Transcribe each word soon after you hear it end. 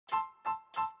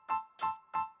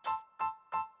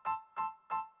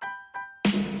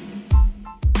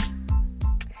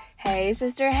Hey,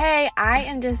 sister. Hey, I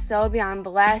am just so beyond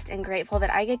blessed and grateful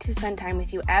that I get to spend time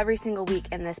with you every single week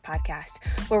in this podcast,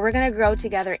 where we're going to grow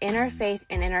together in our faith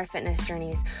and in our fitness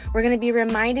journeys. We're going to be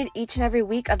reminded each and every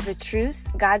week of the truth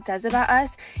God says about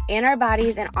us and our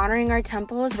bodies and honoring our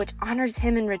temples, which honors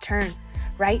Him in return,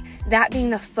 right? That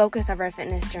being the focus of our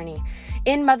fitness journey.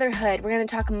 In motherhood, we're going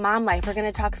to talk mom life, we're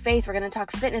going to talk faith, we're going to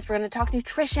talk fitness, we're going to talk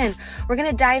nutrition. We're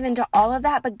going to dive into all of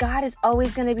that, but God is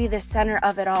always going to be the center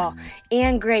of it all.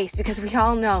 And grace, because we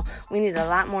all know we need a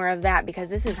lot more of that, because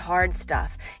this is hard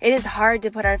stuff. It is hard to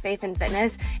put our faith and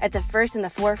fitness at the first and the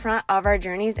forefront of our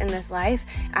journeys in this life.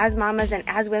 As mamas and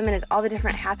as women, as all the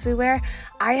different hats we wear,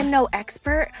 I am no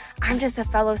expert. I'm just a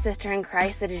fellow sister in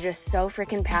Christ that is just so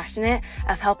freaking passionate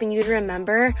of helping you to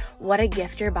remember what a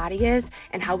gift your body is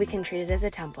and how we can treat it as a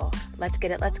temple. Let's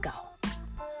get it. Let's go.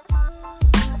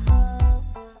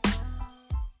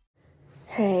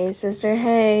 Hey, sister.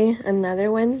 Hey, another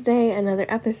Wednesday, another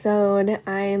episode.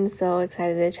 I am so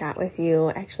excited to chat with you.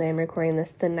 Actually, I'm recording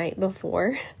this the night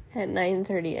before at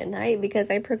 9:30 at night because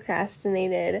I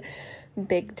procrastinated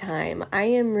big time. I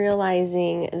am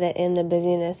realizing that in the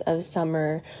busyness of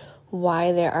summer,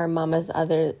 why there are mamas,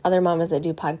 other mamas that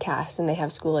do podcasts and they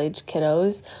have school-age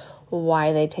kiddos,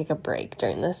 why they take a break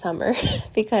during the summer,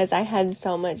 because I had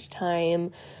so much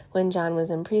time when John was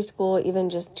in preschool, even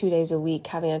just 2 days a week,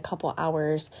 having a couple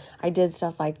hours, I did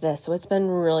stuff like this. So it's been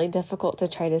really difficult to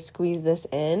try to squeeze this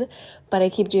in, but I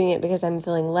keep doing it because I'm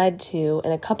feeling led to.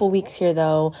 In a couple weeks here,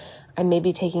 though, I may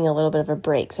be taking a little bit of a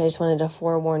break. So I just wanted to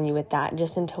forewarn you with that,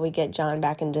 just until we get John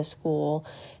back into school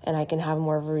and I can have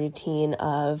more of a routine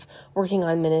of working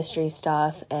on ministry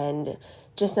stuff and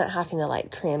just not having to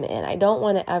cram in. I don't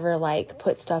want to ever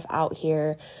put stuff out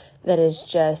here that is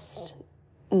just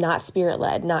not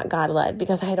spirit-led, not God-led,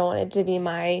 because I don't want it to be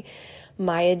my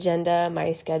agenda,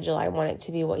 my schedule. I want it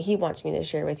to be what He wants me to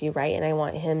share with you, right? And I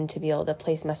want Him to be able to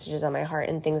place messages on my heart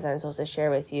and things that I'm supposed to share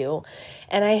with you.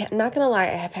 And I'm not going to lie,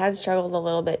 I have struggled a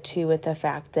little bit too with the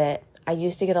fact that I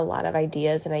used to get a lot of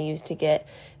ideas and I used to get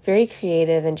very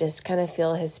creative and just kind of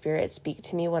feel His Spirit speak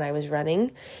to me when I was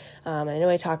running. I know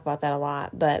I talk about that a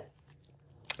lot, but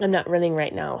I'm not running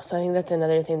right now. So I think that's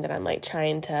another thing that I'm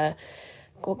trying to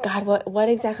go, God, what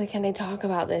exactly can I talk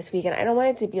about this week? And I don't want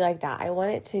it to be like that. I want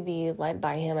it to be led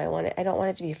by Him. I don't want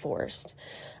it to be forced.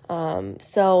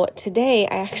 So today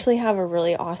I actually have a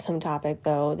really awesome topic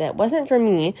though, that wasn't from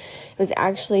me. It was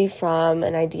actually from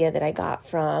an idea that I got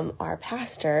from our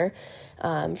pastor,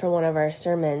 from one of our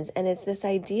sermons. And it's this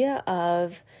idea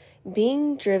of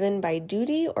being driven by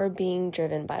duty or being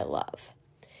driven by love.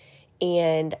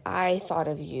 And I thought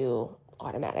of you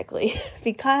automatically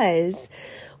because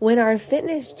when our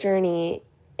fitness journey,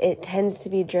 it tends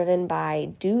to be driven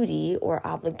by duty or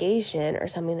obligation or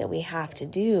something that we have to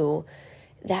do,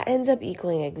 that ends up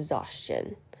equaling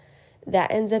exhaustion.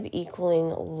 That ends up equaling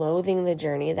loathing the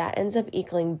journey. That ends up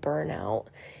equaling burnout.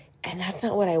 And that's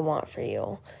not what I want for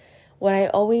you. What I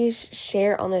always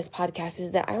share on this podcast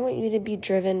is that I want you to be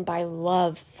driven by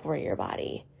love for your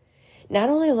body. Not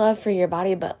only love for your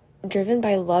body, but driven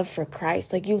by love for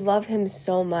Christ. You love Him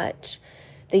so much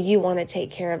that you want to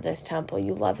take care of this temple.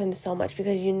 You love Him so much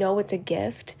because you know it's a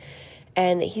gift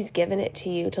and that He's given it to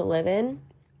you to live in.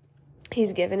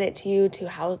 He's given it to you to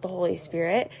house the Holy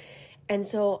Spirit. And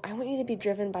so I want you to be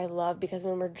driven by love, because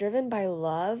when we're driven by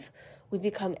love, we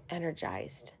become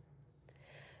energized.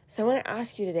 So I want to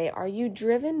ask you today, are you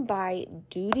driven by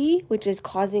duty, which is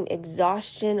causing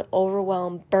exhaustion,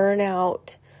 overwhelm,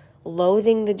 burnout,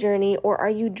 loathing the journey, or are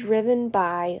you driven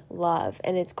by love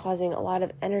and it's causing a lot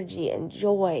of energy and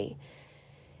joy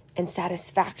and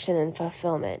satisfaction and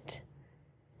fulfillment?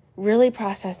 Really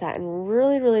process that and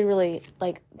really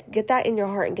get that in your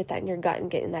heart and get that in your gut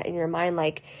and getting that in your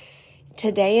mind.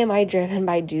 Today, am I driven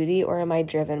by duty or am I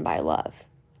driven by love?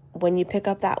 When you pick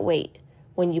up that weight,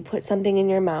 when you put something in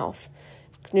your mouth,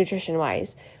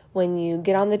 nutrition-wise, when you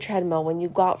get on the treadmill, when you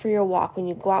go out for your walk, when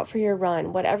you go out for your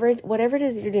run, whatever it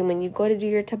is that you're doing, when you go to do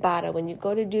your Tabata, when you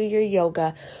go to do your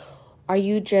yoga, are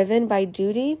you driven by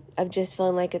duty of just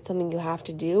feeling like it's something you have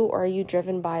to do, or are you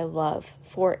driven by love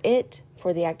for it,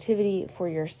 for the activity, for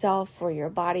yourself, for your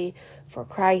body, for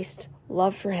Christ,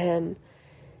 love for Him,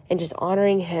 and just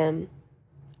honoring Him?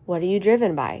 What are you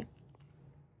driven by?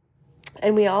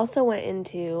 And we also went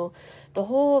into, the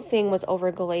whole thing was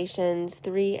over Galatians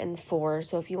 3 and 4.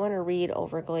 So if you want to read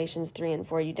over Galatians 3 and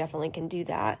 4, you definitely can do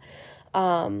that.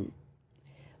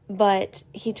 But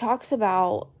he talks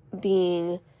about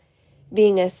being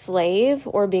a slave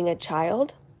or being a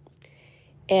child.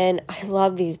 And I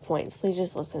love these points. Please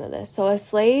just listen to this. So a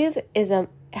slave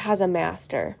has a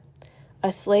master.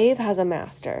 A slave has a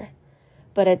master,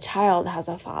 but a child has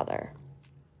a father.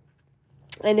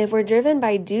 And if we're driven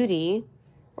by duty,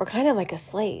 we're kind of like a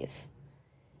slave.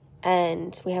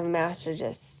 And we have a master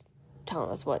just telling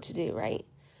us what to do, right?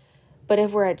 But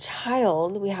if we're a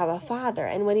child, we have a father.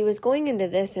 And when he was going into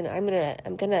this, and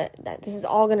this is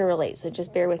all gonna relate, so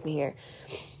just bear with me here.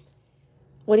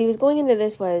 When he was going into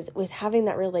this was having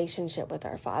that relationship with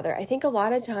our Father. I think a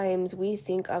lot of times we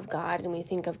think of God and we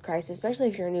think of Christ, especially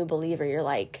if you're a new believer, you're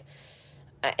like,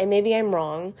 and maybe I'm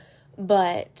wrong,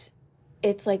 but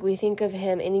it's like we think of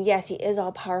him, and yes, he is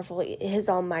all powerful, he is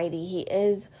almighty, he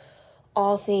is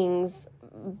all things,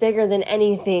 bigger than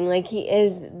anything, like he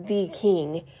is the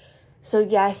king. So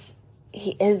yes,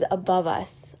 he is above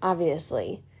us,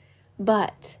 obviously,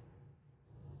 but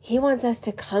he wants us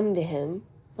to come to him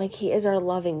like he is our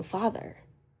loving Father,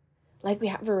 like we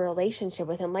have a relationship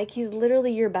with him, like he's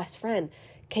literally your best friend.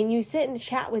 Can you sit and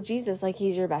chat with Jesus like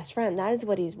he's your best friend? That is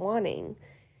what he's wanting.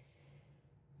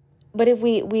 But if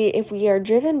we are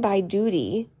driven by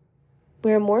duty,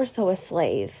 we're more so a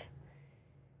slave.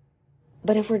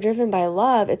 But if we're driven by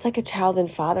love, it's like a child and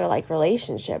father-like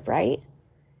relationship, right?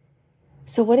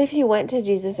 So what if you went to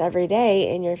Jesus every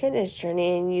day in your fitness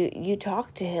journey and you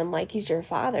talk to him like he's your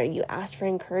father? You ask for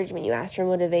encouragement, you ask for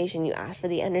motivation, you ask for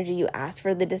the energy, you ask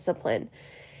for the discipline.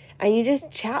 And you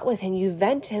just chat with him, you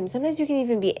vent to him. Sometimes you can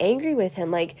even be angry with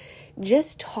him. Like,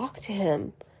 just talk to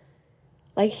him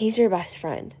like he's your best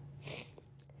friend.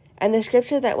 And the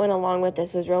scripture that went along with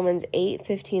this was Romans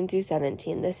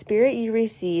 8:15-17. The spirit you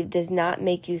received does not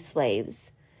make you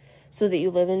slaves, so that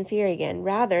you live in fear again.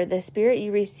 Rather, the spirit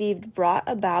you received brought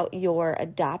about your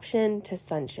adoption to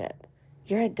sonship.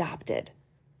 You're adopted.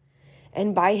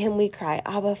 And by him we cry,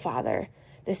 Abba, Father.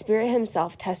 The Spirit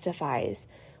himself testifies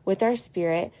with our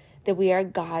spirit that we are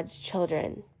God's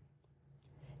children.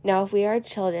 Now, if we are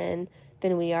children,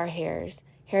 then we are heirs,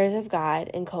 heirs of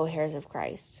God and co-heirs of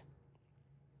Christ.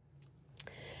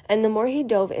 And the more he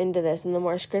dove into this and the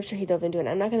more scripture he dove into it,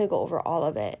 I'm not going to go over all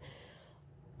of it,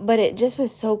 but it just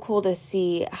was so cool to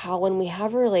see how when we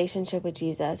have a relationship with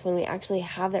Jesus, when we actually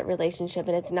have that relationship,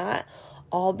 and it's not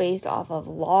all based off of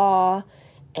law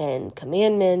and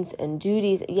commandments and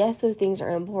duties. Yes, those things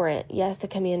are important. Yes, the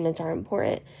commandments are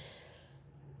important.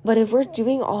 But if we're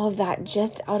doing all of that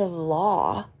just out of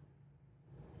law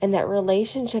and that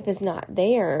relationship is not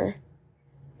there,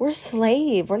 we're a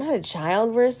slave. We're not a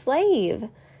child. We're a slave.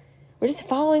 We're just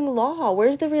following law.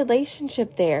 Where's the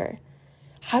relationship there?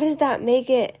 How does that make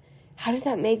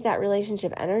that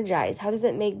relationship energized? How does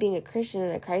it make being a Christian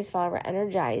and a Christ follower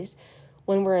energized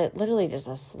when we're literally just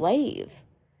a slave?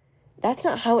 That's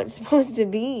not how it's supposed to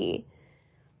be.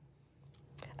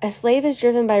 A slave is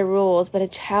driven by rules, but a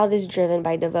child is driven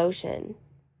by devotion.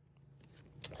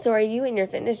 So are you in your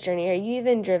fitness journey? Are you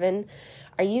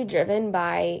driven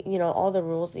by, all the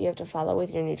rules that you have to follow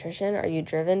with your nutrition? Are you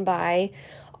driven by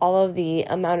all of the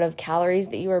amount of calories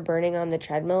that you are burning on the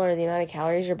treadmill or the amount of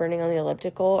calories you're burning on the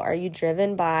elliptical? Are you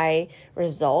driven by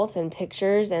results and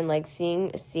pictures and like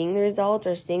seeing the results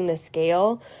or seeing the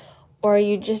scale? Or are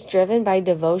you just driven by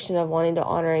devotion of wanting to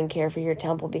honor and care for your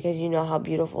temple because you know how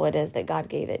beautiful it is that God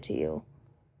gave it to you?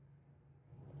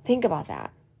 Think about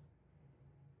that.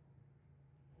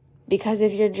 Because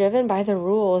if you're driven by the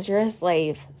rules, you're a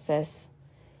slave, sis.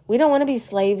 We don't want to be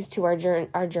slaves to our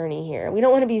journey here. We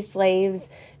don't want to be slaves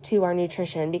to our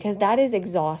nutrition because that is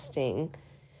exhausting.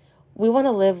 We want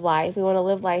to live life. We want to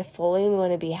live life fully. We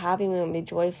want to be happy. We want to be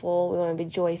joyful. We want to be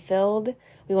joy-filled.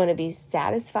 We want to be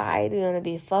satisfied. We want to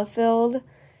be fulfilled.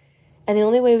 And the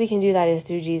only way we can do that is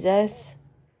through Jesus,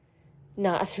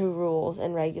 not through rules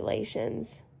and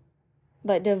regulations,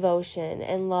 but devotion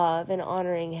and love and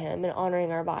honoring him and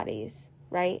honoring our bodies,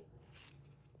 right?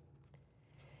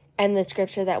 And the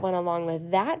scripture that went along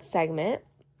with that segment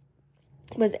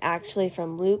was actually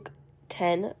from Luke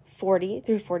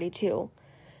 10:40-42.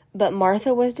 But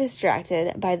Martha was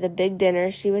distracted by the big dinner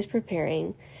she was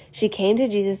preparing. She came to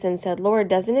Jesus and said, Lord,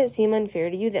 doesn't it seem unfair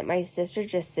to you that my sister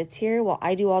just sits here while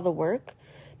I do all the work?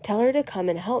 Tell her to come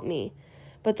and help me.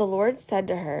 But the Lord said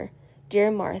to her,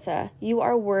 Dear Martha, you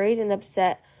are worried and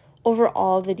upset over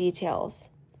all the details.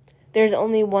 There's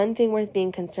only one thing worth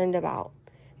being concerned about.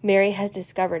 Mary has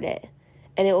discovered it,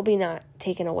 and it will be not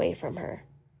taken away from her.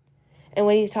 And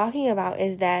what he's talking about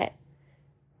is that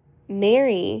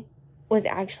Mary was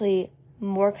actually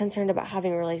more concerned about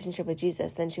having a relationship with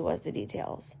Jesus than she was the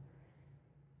details.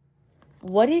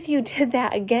 What if you did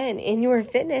that again in your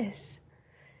fitness?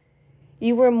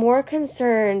 You were more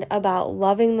concerned about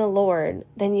loving the Lord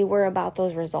than you were about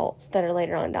those results that are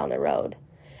later on down the road.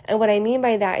 And what I mean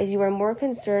by that is you are more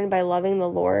concerned by loving the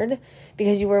Lord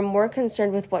because you are more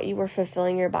concerned with what you were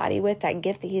fulfilling your body with, that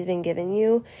gift that he's been giving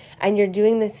you. And you're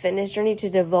doing this fitness journey to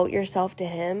devote yourself to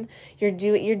him. You're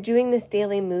doing this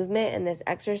daily movement and this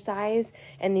exercise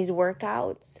and these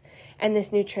workouts and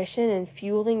this nutrition and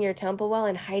fueling your temple well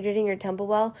and hydrating your temple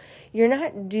well. You're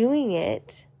not doing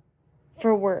it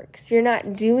for works. You're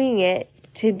not doing it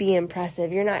to be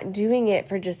impressive. You're not doing it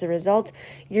for just the results.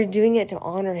 You're doing it to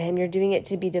honor him. You're doing it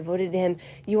to be devoted to him.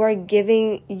 You are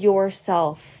giving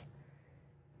yourself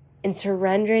and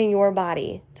surrendering your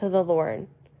body to the Lord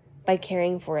by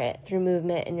caring for it through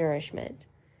movement and nourishment.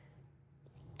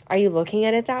 Are you looking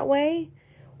at it that way?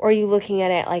 Or are you looking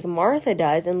at it like Martha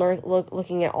does and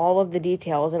looking at all of the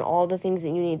details and all the things that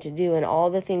you need to do and all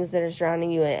the things that are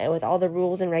surrounding you and with all the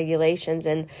rules and regulations?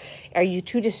 And are you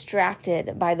too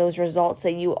distracted by those results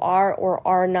that you are or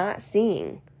are not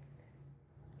seeing?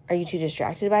 Are you too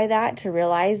distracted by that to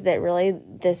realize that really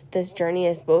this journey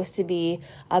is supposed to be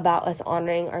about us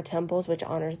honoring our temples, which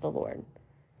honors the Lord,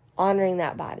 honoring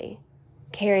that body,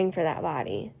 caring for that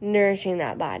body, nourishing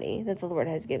that body that the Lord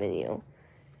has given you?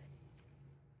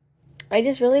 I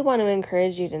just really want to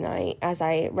encourage you tonight as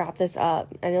I wrap this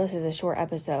up. I know this is a short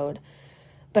episode,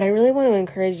 but I really want to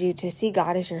encourage you to see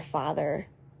God as your father,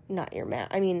 not your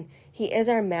he is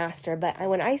our master, but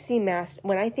when I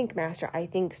think master, I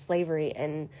think slavery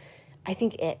and I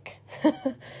think ick.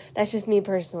 That's just me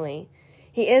personally.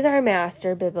 He is our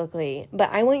master biblically, but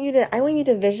I want you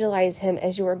to visualize him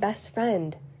as your best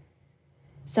friend.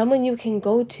 Someone you can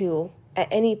go to at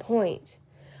any point.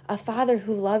 A father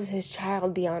who loves his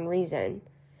child beyond reason.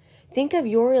 Think of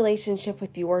your relationship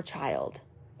with your child,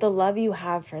 the love you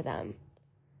have for them.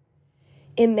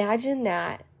 Imagine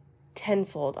that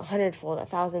tenfold, 100-fold,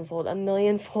 1,000-fold,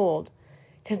 1,000,000-fold,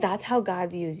 because that's how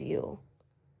God views you.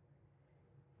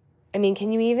 I mean, I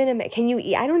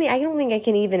don't think I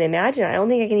can even imagine. I don't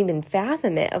think I can even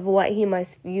fathom it of what he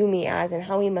must view me as and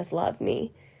how he must love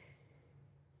me.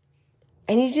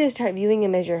 I need you to start viewing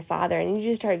him as your father. I need you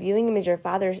to start viewing him as your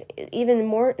father even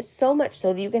more, so much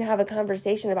so that you can have a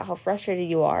conversation about how frustrated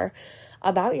you are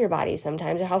about your body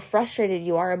sometimes, or how frustrated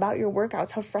you are about your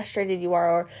workouts, how frustrated you are,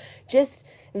 or just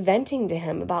venting to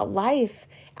him about life,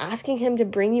 asking him to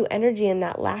bring you energy in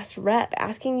that last rep,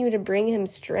 asking you to bring him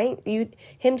strength,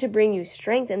 him to bring you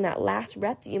strength in that last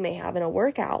rep that you may have in a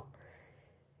workout.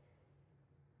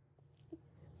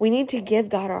 We need to give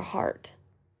God our heart.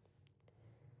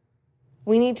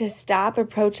 We need to stop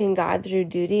approaching God through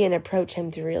duty and approach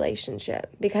him through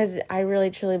relationship. Because I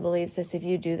really truly believe this, if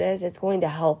you do this, it's going to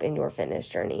help in your fitness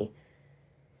journey.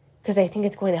 Because I think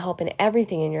it's going to help in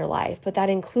everything in your life, but that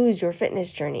includes your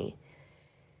fitness journey.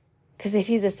 Because if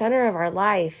he's the center of our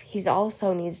life, he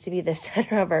also needs to be the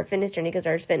center of our fitness journey, because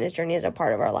our fitness journey is a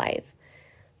part of our life.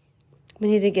 We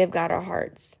need to give God our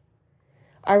hearts.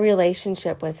 Our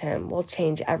relationship with him will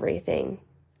change everything.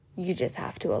 You just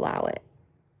have to allow it.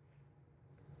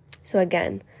 So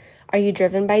again, are you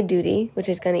driven by duty, which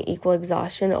is going to equal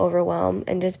exhaustion, overwhelm,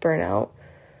 and just burnout?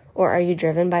 Or are you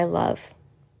driven by love?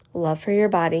 Love for your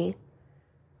body,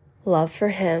 love for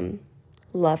him,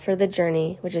 love for the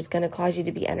journey, which is going to cause you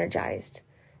to be energized,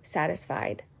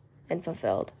 satisfied, and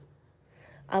fulfilled.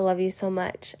 I love you so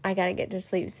much. I got to get to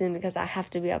sleep soon because I have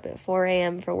to be up at 4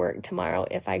 a.m. for work tomorrow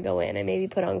if I go in. I may be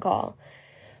put on call.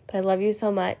 But I love you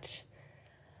so much.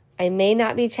 I may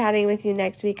not be chatting with you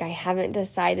next week. I haven't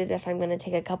decided if I'm going to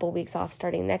take a couple weeks off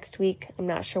starting next week. I'm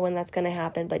not sure when that's going to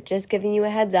happen, but just giving you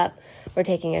a heads up. We're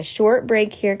taking a short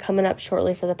break here coming up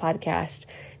shortly for the podcast,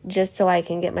 just so I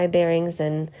can get my bearings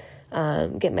and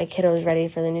get my kiddos ready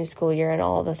for the new school year and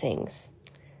all the things.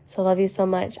 So I love you so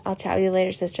much. I'll chat with you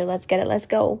later, sister. Let's get it. Let's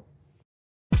go.